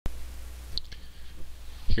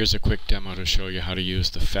Here's a quick demo to show you how to use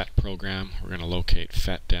the PHET program. We're going to locate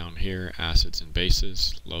PHET down here, acids and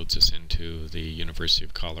bases, loads us into the University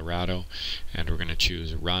of Colorado, and we're going to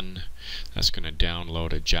choose Run. That's going to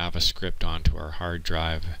download a JavaScript onto our hard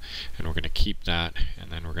drive, and we're going to keep that, and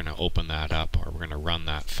then we're going to open that up, or we're going to run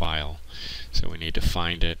that file. So we need to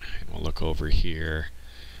find it, and we'll look over here.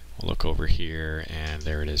 We'll look over here, and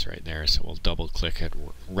there it is right there. So we'll double click it,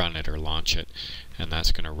 run it, or launch it, and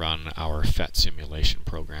that's going to run our PHET simulation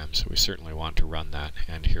program. So we certainly want to run that,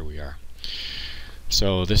 and here we are.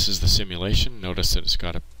 So this is the simulation. Notice that it's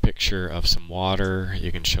got a picture of some water.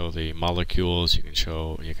 You can show the molecules. You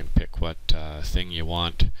can pick what thing you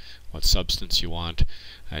want, what substance you want.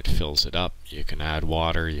 It fills it up. You can add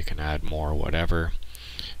water. You can add more, whatever.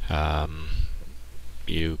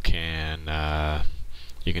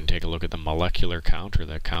 You can take a look at the molecular count, or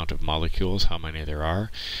the count of molecules, how many there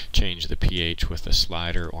are. Change the pH with the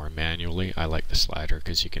slider or manually. I like the slider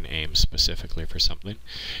because you can aim specifically for something.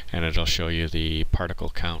 And it'll show you the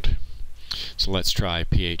particle count. So let's try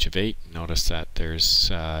pH of 8. Notice that there's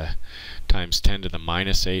times 10 to the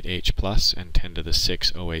minus 8 H plus and 10 to the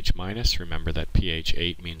 6 OH minus. Remember that pH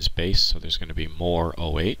 8 means base, so there's going to be more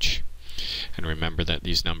OH. And remember that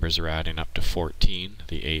these numbers are adding up to 14,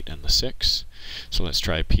 the 8 and the 6. So let's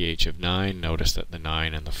try pH of 9. Notice that the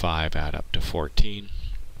 9 and the 5 add up to 14.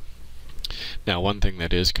 Now, one thing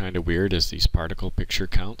that is kind of weird is these particle picture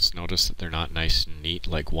counts. Notice that they're not nice and neat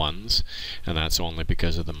like ones, and that's only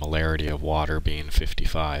because of the molarity of water being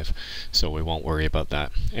 55. So we won't worry about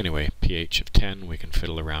that. Anyway, pH of 10, we can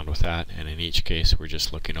fiddle around with that, and in each case we're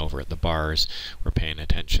just looking over at the bars. We're paying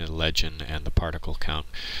attention to the legend and the particle count.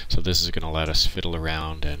 So this is going to let us fiddle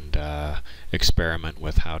around and experiment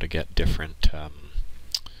with how to get different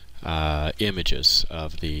images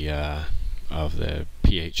of the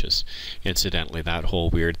pHs. Incidentally, that whole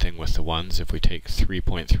weird thing with the ones, if we take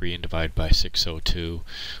 3.3 and divide by 602,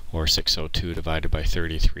 or 602 divided by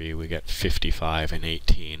 33, we get 55 and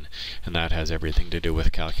 18, and that has everything to do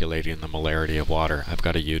with calculating the molarity of water. I've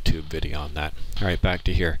got a YouTube video on that. Alright, back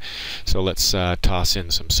to here. So let's toss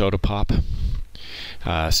in some soda pop.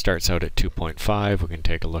 Starts out at 2.5. We can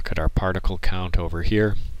take a look at our particle count over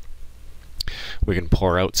here. We can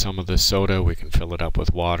pour out some of the soda, we can fill it up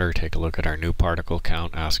with water, take a look at our new particle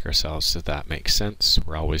count, ask ourselves if that makes sense.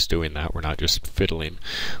 We're always doing that, we're not just fiddling.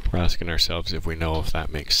 We're asking ourselves if we know if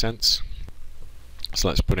that makes sense. So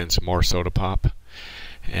let's put in some more soda pop.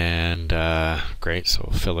 And great, so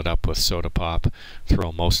we'll fill it up with soda pop,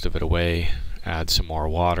 throw most of it away, add some more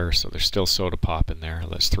water. So there's still soda pop in there.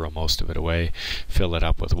 Let's throw most of it away, fill it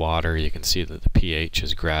up with water. You can see that the pH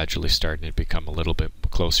is gradually starting to become a little bit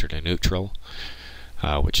closer to neutral,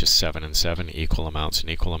 which is 7 and 7, equal amounts and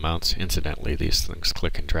equal amounts. Incidentally, these things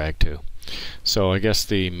click and drag too. So I guess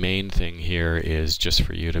the main thing here is just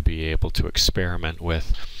for you to be able to experiment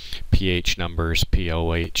with pH numbers,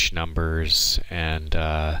 pOH numbers, and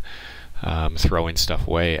throwing stuff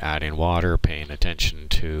away, adding water, paying attention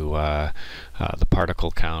to the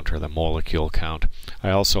particle count or the molecule count. I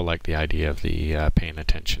also like the idea of the paying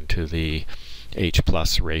attention to the H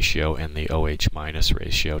plus ratio and the OH minus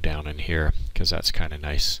ratio down in here, because that's kind of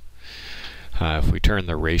nice. If we turn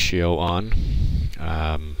the ratio on,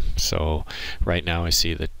 so right now I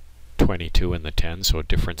see the 22 and the 10, so a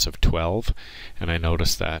difference of 12, and I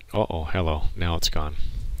notice that, hello, now it's gone.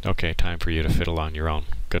 Okay, time for you to fiddle on your own.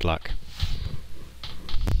 Good luck.